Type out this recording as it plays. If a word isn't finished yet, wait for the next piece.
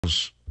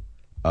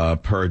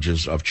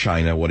purges of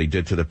China, what he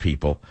did to the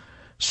people.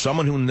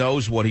 Someone who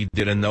knows what he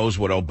did and knows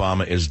what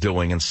Obama is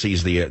doing and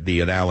sees the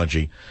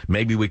analogy.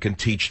 Maybe we can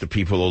teach the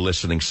people who are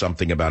listening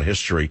something about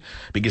history,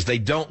 because they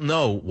don't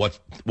know what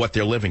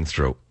they're living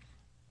through.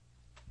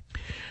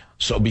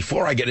 So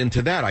before I get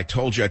into that, I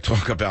told you I'd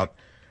talk about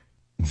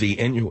the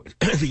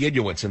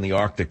Inuits in the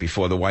Arctic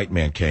before the white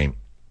man came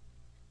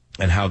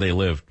and how they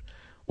lived.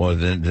 Or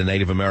the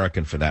Native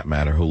American, for that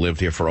matter, who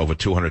lived here for over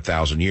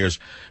 200,000 years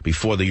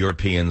before the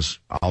Europeans,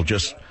 I'll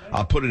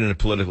put it in a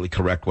politically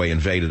correct way,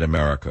 invaded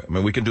America. I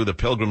mean, we can do the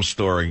Pilgrim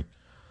story.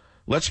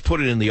 Let's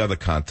put it in the other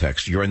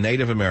context. You're a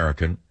Native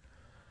American,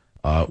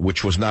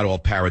 which was not all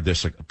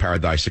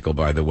paradisical,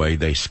 by the way.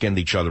 They skinned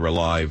each other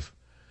alive,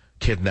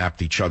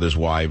 kidnapped each other's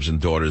wives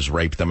and daughters,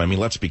 raped them. I mean,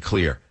 let's be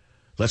clear.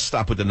 Let's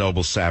stop with the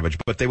noble savage.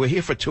 But they were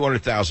here for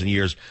 200,000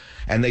 years,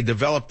 and they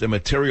developed a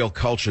material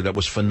culture that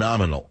was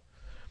phenomenal.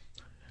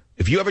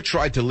 If you ever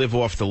tried to live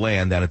off the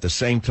land and at the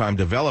same time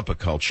develop a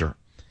culture,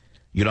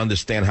 you'd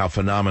understand how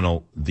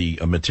phenomenal the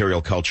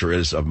material culture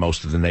is of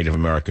most of the Native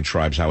American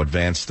tribes, how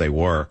advanced they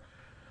were.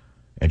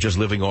 And just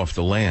living off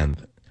the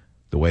land,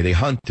 the way they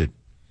hunted.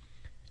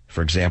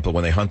 For example,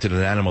 when they hunted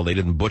an animal, they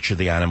didn't butcher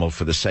the animal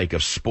for the sake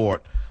of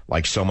sport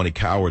like so many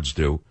cowards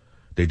do.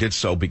 They did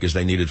so because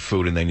they needed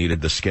food and they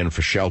needed the skin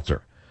for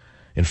shelter.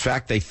 In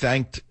fact, they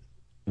thanked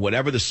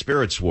whatever the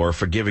spirits were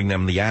for giving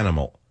them the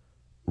animal,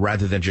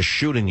 rather than just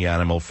shooting the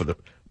animal for the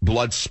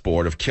blood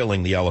sport of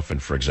killing the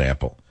elephant, for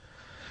example.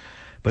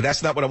 But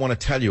that's not what I want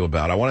to tell you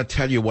about. I want to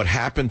tell you what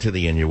happened to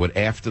the Inuit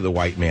after the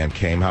white man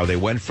came, how they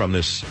went from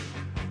this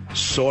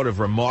sort of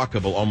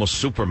remarkable, almost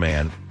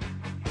Superman,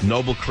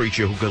 noble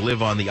creature who could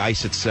live on the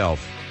ice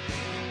itself,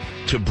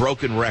 to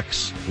broken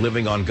wrecks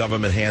living on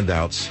government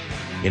handouts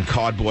in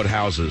cardboard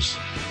houses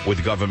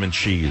with government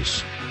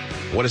cheese.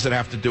 What does it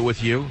have to do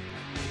with you?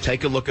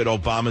 Take a look at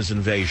Obama's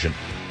invasion.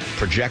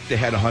 Project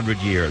ahead 100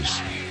 years.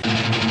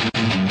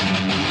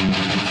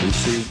 We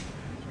see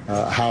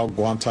how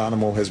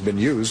Guantanamo has been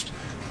used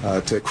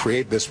to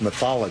create this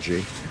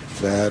mythology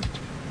that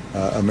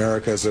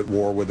America is at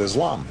war with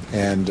Islam.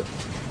 And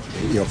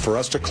for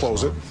us to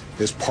close it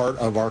is part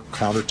of our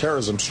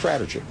counterterrorism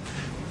strategy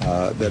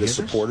that is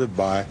supported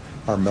by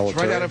our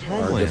military, right out of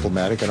Homeland, our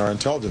diplomatic, and our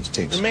intelligence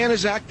teams. The man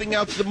is acting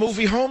out the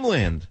movie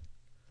Homeland.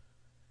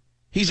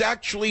 He's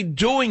actually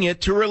doing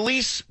it to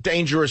release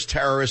dangerous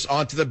terrorists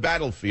onto the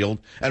battlefield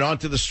and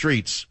onto the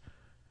streets.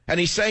 And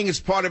he's saying it's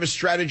part of his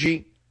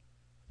strategy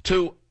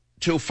to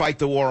fight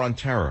the war on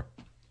terror.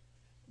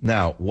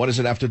 Now, what does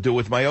it have to do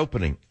with my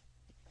opening?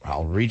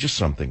 I'll read you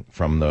something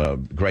from the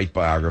great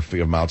biography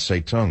of Mao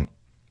Zedong.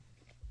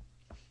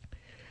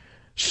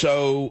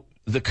 So,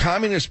 the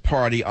Communist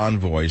Party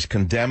envoys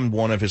condemned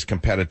one of his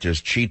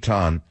competitors,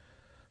 Chitan,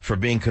 for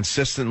being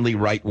consistently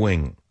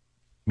right-wing,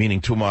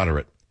 meaning too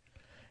moderate,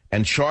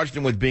 and charged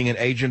him with being an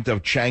agent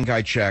of Chiang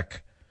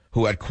Kai-shek,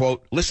 who had,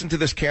 quote, listen to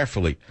this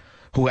carefully,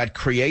 who had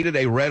created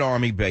a Red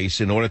Army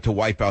base in order to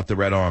wipe out the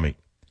Red Army.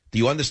 Do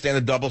you understand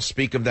the double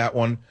speak of that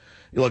one?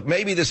 Look,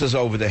 maybe this is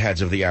over the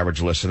heads of the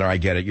average listener. I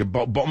get it.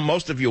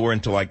 Most of you are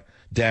into, like,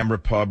 damn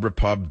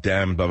repub,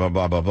 damn, blah, blah,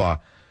 blah, blah, blah.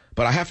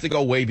 But I have to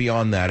go way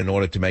beyond that in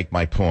order to make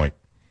my point.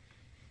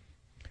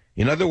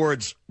 In other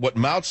words, what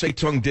Mao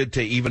Zedong did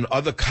to even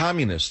other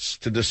communists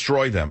to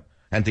destroy them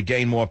and to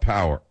gain more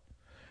power,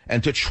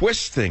 and to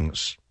twist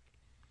things,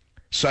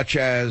 such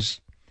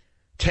as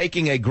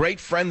taking a great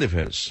friend of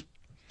his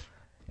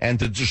and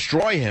to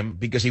destroy him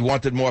because he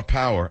wanted more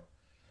power.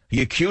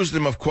 He accused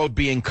him of, quote,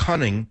 being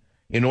cunning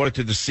in order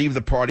to deceive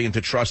the party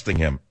into trusting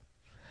him.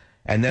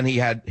 And then he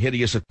had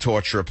hideous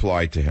torture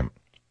applied to him.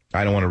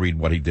 I don't want to read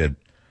what he did.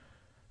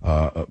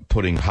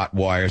 Putting hot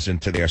wires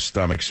into their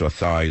stomachs or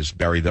thighs,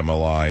 buried them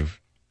alive.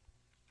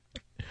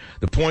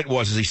 The point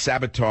was, he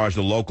sabotaged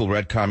the local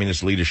Red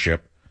Communist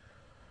leadership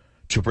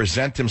to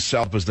present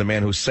himself as the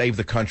man who saved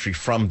the country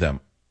from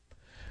them.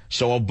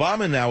 So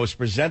Obama now is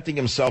presenting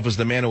himself as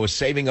the man who is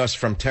saving us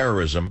from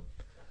terrorism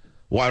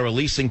while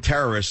releasing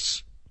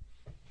terrorists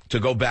to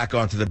go back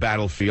onto the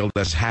battlefield,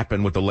 as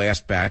happened with the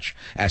last batch,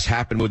 as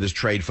happened with his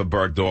trade for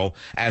Bergdahl,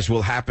 as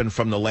will happen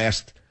from the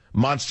last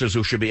monsters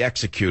who should be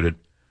executed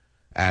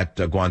at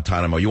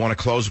Guantanamo. You want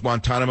to close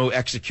Guantanamo?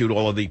 Execute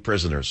all of the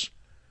prisoners.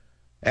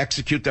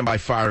 Execute them by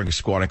firing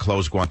squad and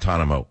close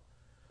Guantanamo.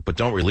 But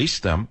don't release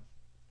them.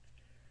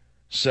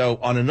 So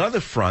on another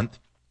front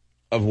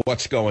of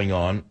what's going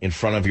on in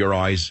front of your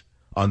eyes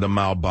on the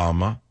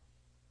Obama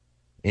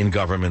in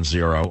Government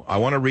Zero, I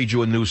want to read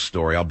you a news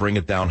story. I'll bring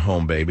it down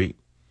home, baby.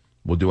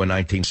 We'll do a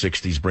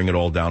 1960s, bring it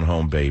all down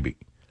home, baby.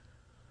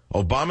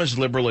 Obama's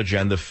liberal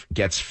agenda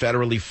gets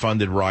federally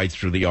funded ride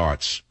through the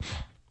arts.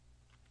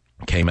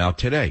 Came out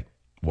today,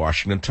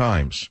 Washington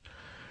Times.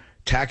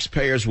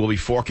 Taxpayers will be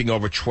forking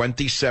over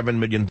 $27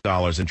 million in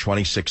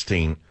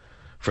 2016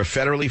 for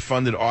federally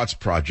funded arts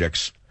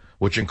projects,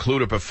 which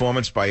include a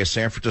performance by a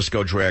San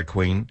Francisco drag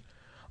queen,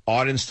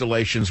 art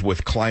installations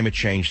with climate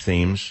change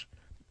themes,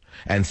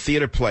 and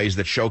theater plays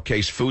that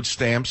showcase food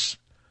stamps,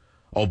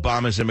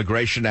 Obama's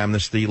immigration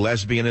amnesty,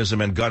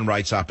 lesbianism, and gun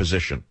rights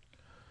opposition.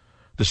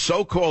 The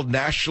so-called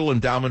National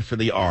Endowment for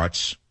the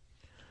Arts,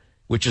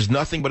 which is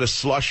nothing but a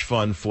slush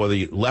fund for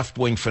the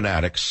left-wing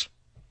fanatics,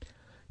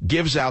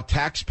 gives out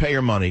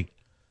taxpayer money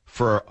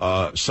for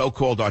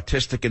so-called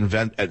artistic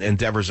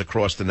endeavors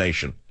across the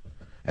nation.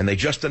 And they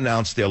just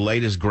announced their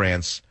latest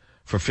grants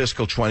for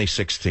fiscal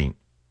 2016.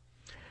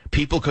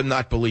 People could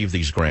not believe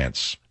these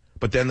grants.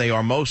 But then they are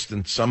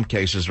in some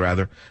cases,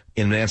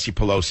 in Nancy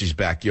Pelosi's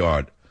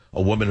backyard,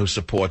 a woman who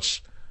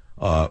supports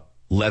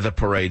leather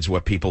parades where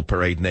people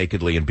parade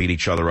nakedly and beat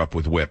each other up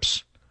with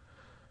whips.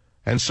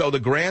 And so the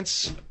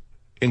grants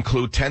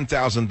include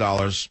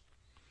 $10,000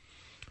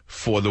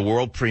 for the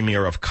world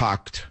premiere of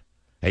Cocked,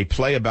 a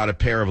play about a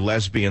pair of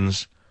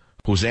lesbians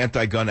whose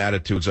anti-gun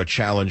attitudes are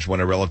challenged when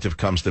a relative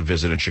comes to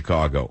visit in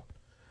Chicago.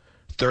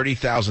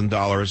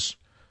 $30,000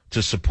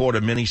 to support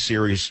a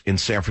miniseries in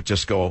San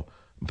Francisco,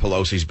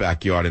 Pelosi's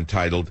backyard,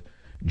 entitled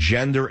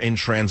Gender in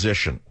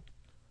Transition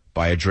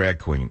by a drag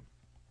queen.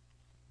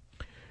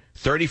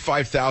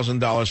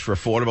 $35,000 for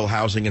affordable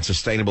housing and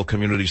sustainable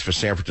communities for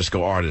San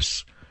Francisco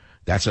artists.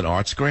 That's an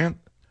arts grant.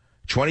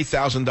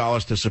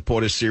 $20,000 to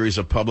support a series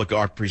of public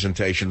art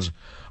presentations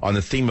on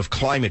the theme of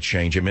climate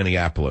change in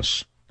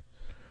Minneapolis.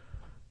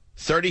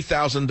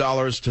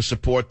 $30,000 to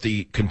support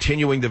the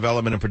continuing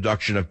development and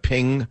production of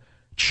Ping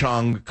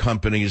Chong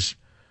Company's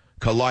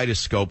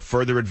Kaleidoscope,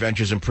 Further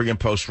Adventures in Pre- and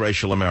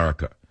Post-Racial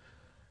America.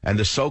 And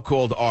the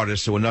so-called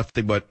artists, who are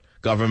nothing but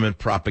government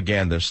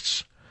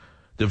propagandists,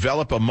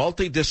 develop a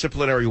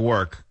multidisciplinary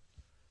work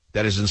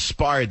that is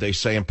inspired, they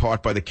say, in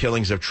part by the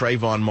killings of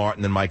Trayvon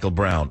Martin and Michael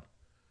Brown.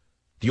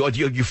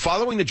 You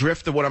following the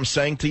drift of what I'm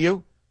saying to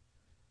you?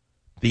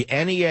 The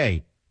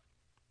NEA,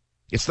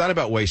 it's not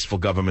about wasteful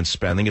government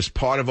spending. It's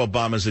part of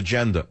Obama's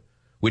agenda,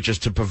 which is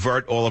to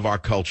pervert all of our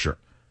culture.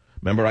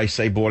 Remember I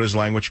say borders,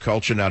 language,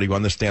 culture? Now do you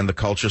understand the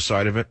culture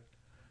side of it?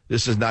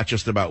 This is not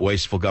just about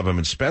wasteful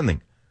government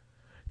spending.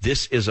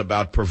 This is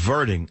about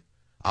perverting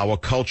our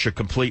culture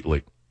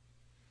completely.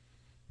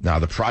 Now,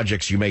 the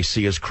projects you may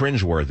see as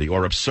cringeworthy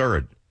or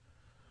absurd,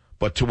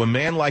 but to a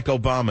man like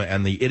Obama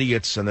and the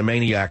idiots and the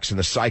maniacs and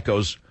the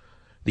psychos,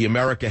 the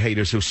America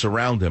haters who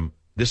surround him,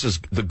 this is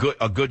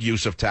a good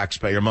use of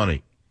taxpayer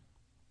money.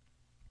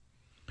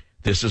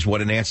 This is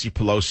what Nancy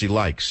Pelosi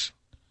likes.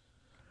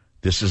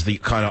 This is the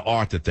kind of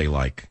art that they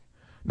like.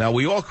 Now,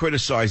 we all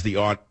criticize the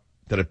art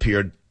that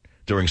appeared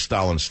during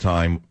Stalin's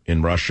time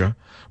in Russia.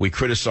 We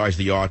criticize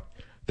the art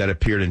that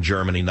appeared in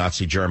Germany,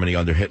 Nazi Germany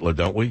under Hitler,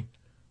 don't we?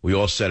 We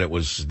all said it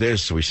was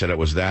this, we said it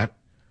was that.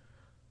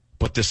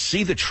 But to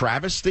see the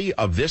travesty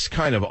of this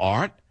kind of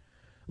art,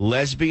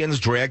 lesbians,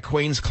 drag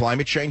queens,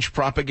 climate change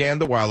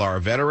propaganda, while our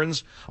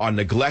veterans are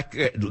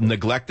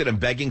neglected and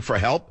begging for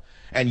help,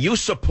 and you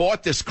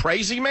support this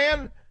crazy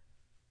man?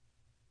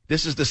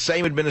 This is the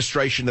same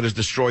administration that has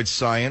destroyed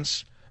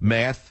science,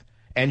 math,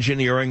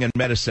 engineering, and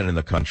medicine in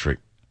the country.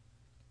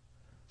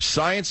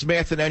 Science,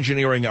 math, and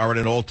engineering are at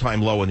an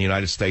all-time low in the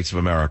United States of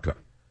America.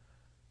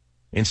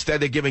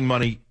 Instead, they're giving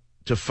money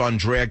to fund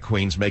drag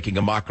queens making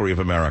a mockery of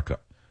America.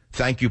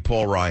 Thank you,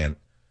 Paul Ryan,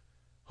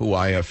 who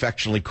I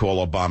affectionately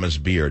call Obama's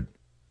beard,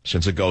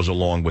 since it goes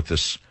along with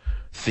this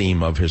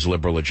theme of his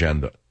liberal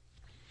agenda.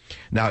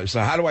 Now,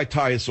 so how do I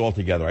tie this all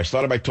together? I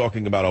started by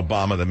talking about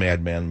Obama, the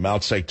madman, Mao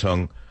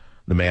Zedong,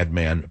 the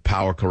madman,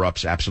 power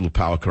corrupts, absolute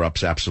power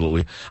corrupts,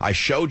 absolutely. I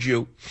showed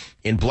you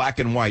in black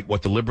and white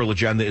what the liberal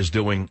agenda is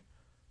doing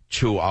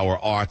to our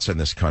arts in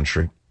this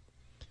country.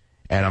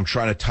 And I'm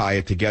trying to tie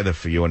it together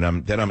for you.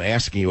 And then I'm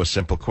asking you a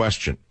simple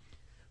question,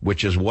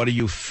 which is, what do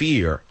you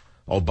fear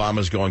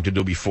Obama's going to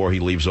do before he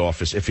leaves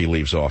office, if he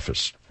leaves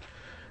office?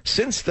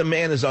 Since the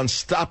man is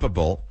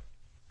unstoppable,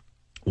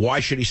 why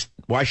should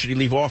he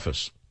leave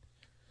office?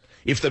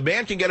 If the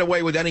man can get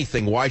away with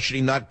anything, why should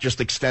he not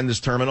just extend his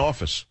term in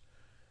office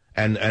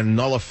and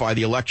nullify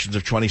the elections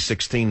of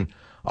 2016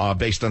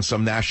 based on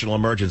some national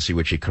emergency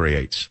which he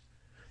creates?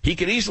 He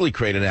could easily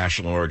create a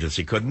national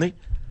emergency, couldn't he?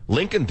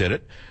 Lincoln did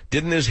it.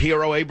 Didn't his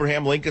hero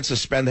Abraham Lincoln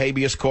suspend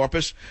habeas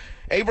corpus?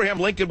 Abraham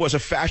Lincoln was a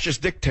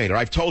fascist dictator.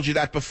 I've told you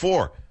that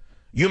before.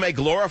 You may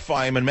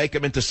glorify him and make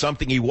him into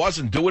something he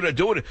wasn't. Do it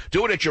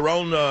at your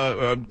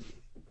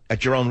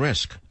own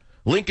risk.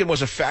 Lincoln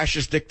was a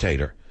fascist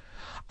dictator.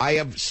 I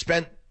have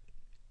spent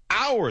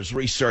hours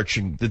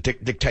researching the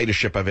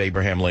dictatorship of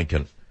Abraham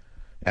Lincoln,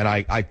 and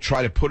I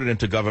try to put it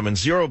into Government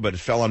Zero, but it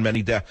fell on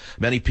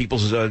many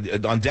people's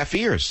on deaf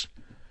ears,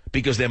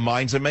 because their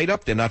minds are made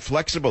up. They're not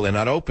flexible. They're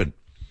not open.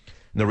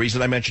 And the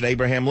reason I mention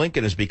Abraham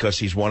Lincoln is because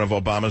he's one of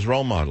Obama's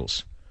role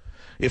models.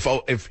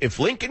 If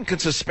Lincoln can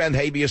suspend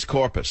habeas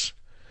corpus,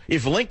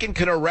 if Lincoln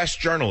can arrest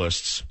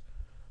journalists,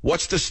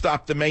 what's to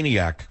stop the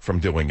maniac from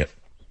doing it?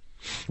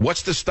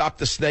 What's to stop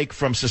the snake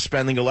from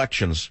suspending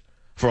elections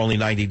for only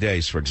 90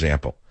 days, for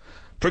example?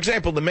 For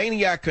example, the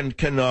maniac can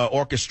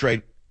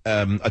orchestrate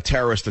a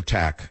terrorist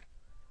attack.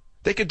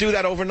 They could do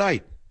that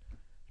overnight.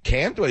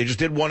 Can't? Well, they just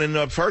did one in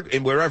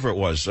wherever it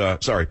was.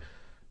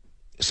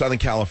 Southern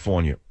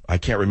California. I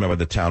can't remember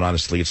the town,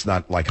 honestly. It's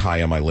not like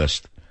high on my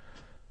list.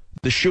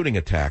 The shooting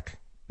attack.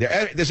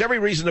 There's every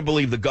reason to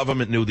believe the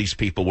government knew these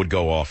people would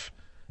go off.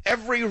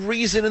 Every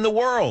reason in the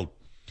world.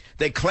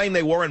 They claim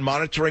they weren't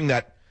monitoring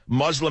that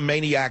Muslim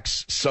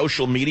maniac's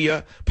social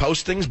media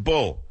postings.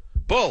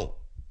 Bull.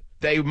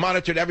 They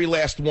monitored every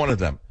last one of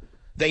them.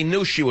 They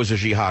knew she was a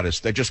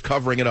jihadist. They're just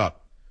covering it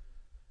up.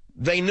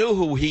 They knew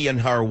who he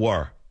and her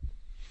were.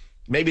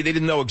 Maybe they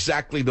didn't know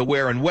exactly the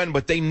where and when,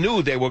 but they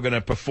knew they were going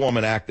to perform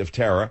an act of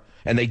terror,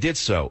 and they did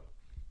so.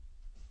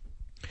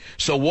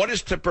 So what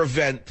is to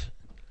prevent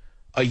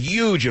a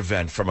huge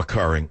event from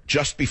occurring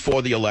just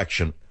before the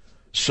election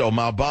so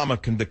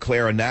Obama can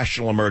declare a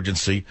national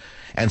emergency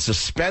and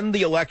suspend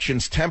the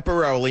elections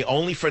temporarily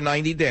only for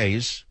 90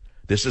 days?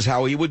 This is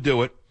how he would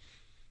do it.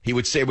 He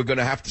would say we're going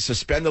to have to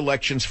suspend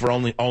elections for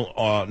only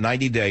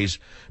 90 days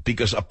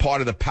because a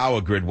part of the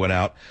power grid went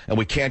out and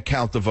we can't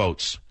count the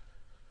votes.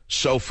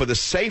 So for the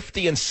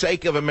safety and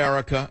sake of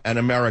America and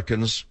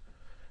Americans,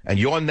 and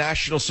your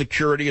national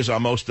security is our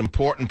most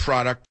important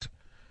product.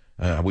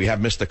 We have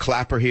Mr.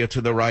 Clapper here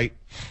to the right.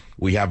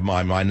 We have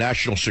my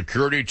national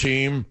security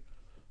team,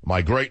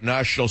 my great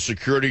national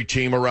security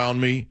team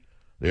around me.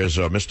 There's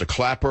Mr.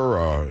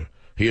 Clapper.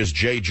 Here's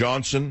Jay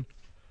Johnson.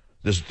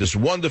 This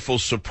wonderful,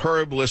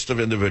 superb list of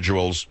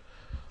individuals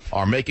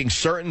are making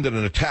certain that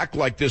an attack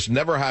like this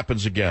never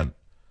happens again.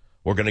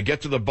 We're going to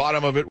get to the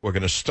bottom of it. We're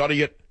going to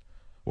study it.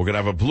 We're going to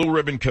have a blue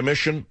ribbon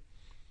commission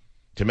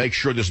to make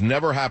sure this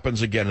never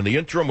happens again. In the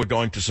interim, we're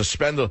going to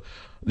suspend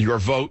your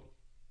vote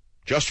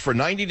just for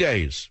 90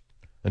 days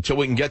until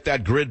we can get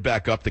that grid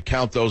back up to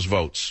count those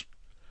votes.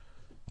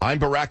 I'm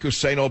Barack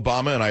Hussein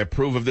Obama, and I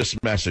approve of this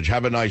message.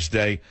 Have a nice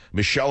day.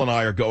 Michelle and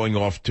I are going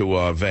off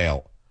to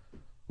Vail.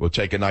 We'll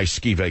take a nice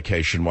ski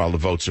vacation while the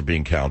votes are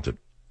being counted.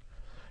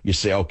 You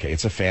say, okay,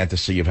 it's a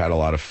fantasy. You've had a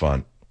lot of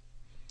fun.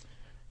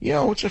 You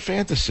know, it's a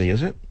fantasy,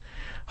 is it?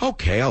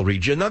 Okay, I'll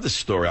read you another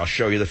story. I'll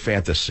show you the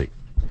fantasy.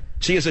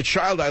 See, as a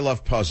child, I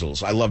love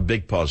puzzles. I love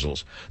big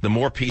puzzles. The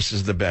more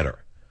pieces, the better.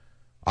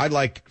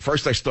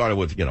 First I started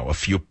with, a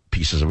few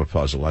pieces of a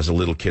puzzle, as a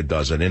little kid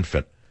does, an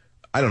infant.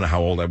 I don't know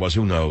how old I was.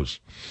 Who knows?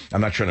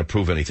 I'm not trying to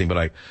prove anything,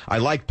 but I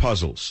like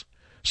puzzles.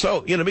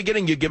 So, in the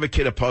beginning, you give a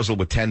kid a puzzle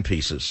with 10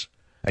 pieces,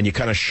 and you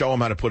kind of show him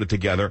how to put it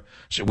together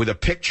with a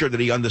picture that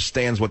he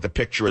understands what the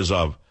picture is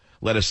of.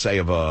 Let us say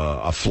of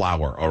a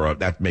flower, or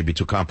that may be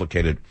too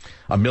complicated,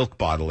 a milk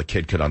bottle a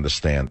kid could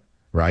understand,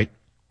 right?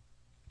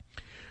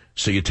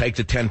 So you take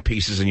the 10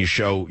 pieces and you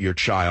show your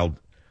child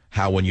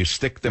how when you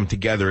stick them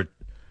together, it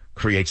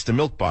creates the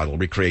milk bottle,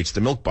 recreates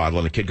the milk bottle,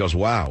 and the kid goes,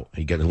 wow,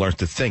 he learns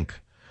to think.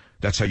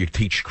 That's how you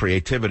teach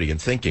creativity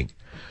and thinking.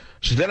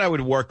 So then I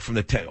would work from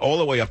the 10 all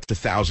the way up to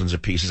thousands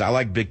of pieces. I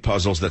like big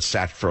puzzles that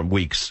sat for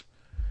weeks.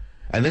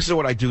 And this is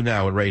what I do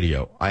now in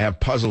radio. I have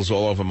puzzles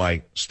all over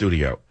my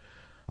studio.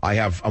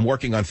 I'm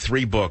working on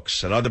 3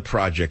 books and other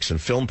projects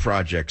and film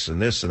projects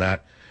and this and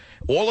that.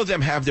 All of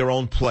them have their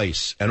own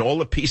place, and all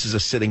the pieces are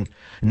sitting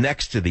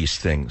next to these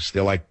things.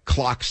 They're like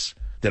clocks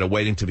that are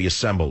waiting to be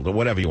assembled, or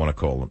whatever you want to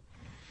call them.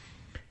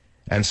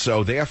 And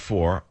so,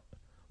 therefore,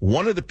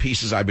 one of the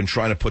pieces I've been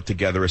trying to put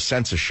together is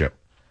censorship.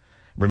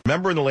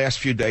 Remember in the last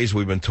few days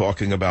we've been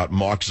talking about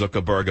Mark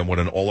Zuckerberg and what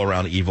an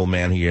all-around evil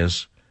man he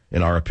is,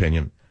 in our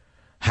opinion.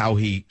 How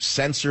he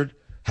censored,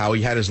 how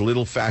he had his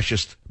little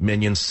fascist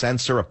minions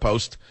censor a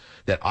post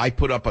that I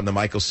put up on the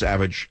Michael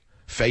Savage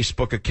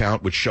Facebook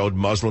account, which showed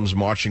Muslims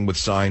marching with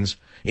signs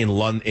in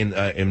London,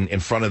 in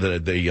front of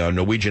the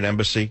Norwegian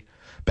embassy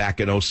back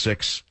in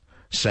 2006,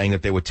 saying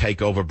that they would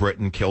take over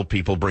Britain, kill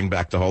people, bring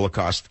back the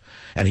Holocaust.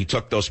 And he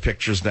took those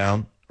pictures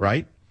down,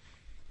 right?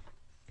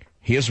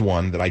 Here's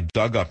one that I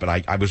dug up, and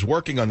I was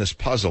working on this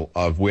puzzle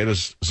of where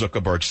does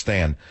Zuckerberg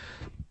stand?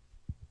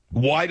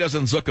 Why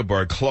doesn't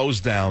Zuckerberg close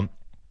down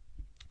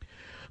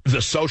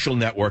the social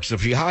networks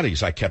of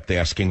jihadis? I kept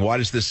asking, why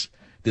does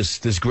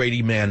this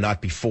Grady man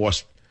not be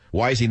forced?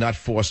 Why is he not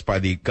forced by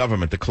the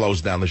government to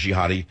close down the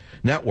jihadi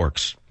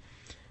networks?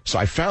 So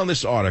I found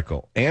this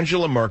article.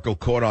 Angela Merkel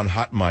caught on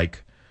hot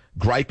mic,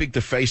 griping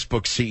to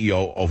Facebook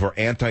CEO over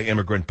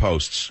anti-immigrant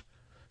posts.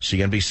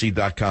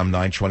 CNBC.com,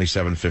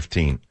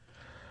 9/27/15.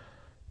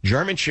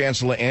 German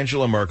Chancellor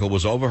Angela Merkel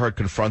was overheard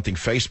confronting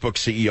Facebook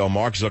CEO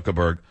Mark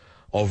Zuckerberg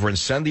over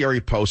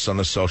incendiary posts on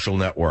the social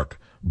network.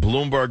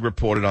 Bloomberg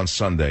reported on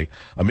Sunday,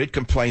 amid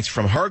complaints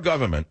from her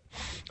government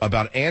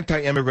about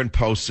anti-immigrant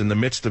posts in the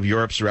midst of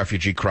Europe's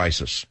refugee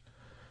crisis.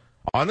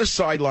 On the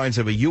sidelines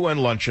of a UN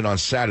luncheon on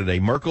Saturday,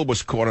 Merkel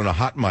was caught on a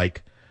hot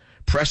mic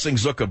pressing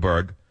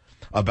Zuckerberg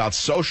about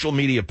social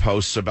media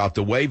posts about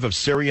the wave of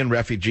Syrian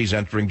refugees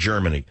entering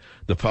Germany,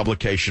 the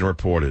publication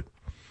reported.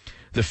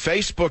 The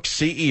Facebook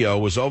CEO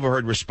was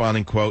overheard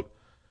responding, quote,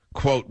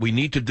 we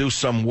need to do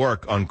some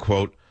work,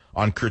 unquote,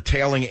 on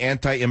curtailing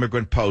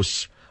anti-immigrant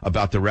posts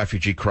about the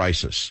refugee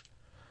crisis.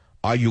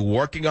 Are you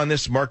working on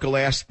this, Merkel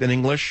asked in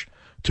English,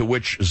 to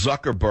which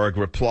Zuckerberg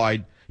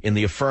replied in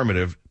the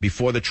affirmative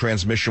before the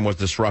transmission was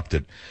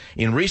disrupted.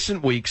 In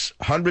recent weeks,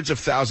 hundreds of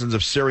thousands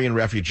of Syrian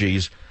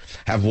refugees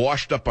have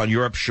washed up on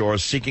Europe's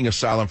shores seeking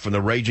asylum from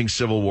the raging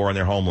civil war in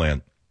their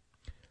homeland.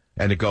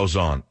 And it goes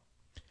on.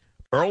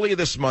 Earlier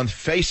this month,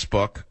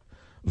 Facebook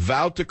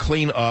vowed to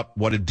clean up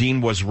what it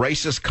deemed was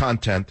racist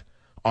content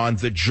on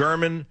the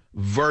German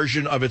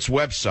version of its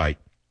website.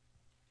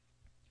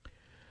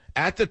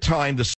 At the time, the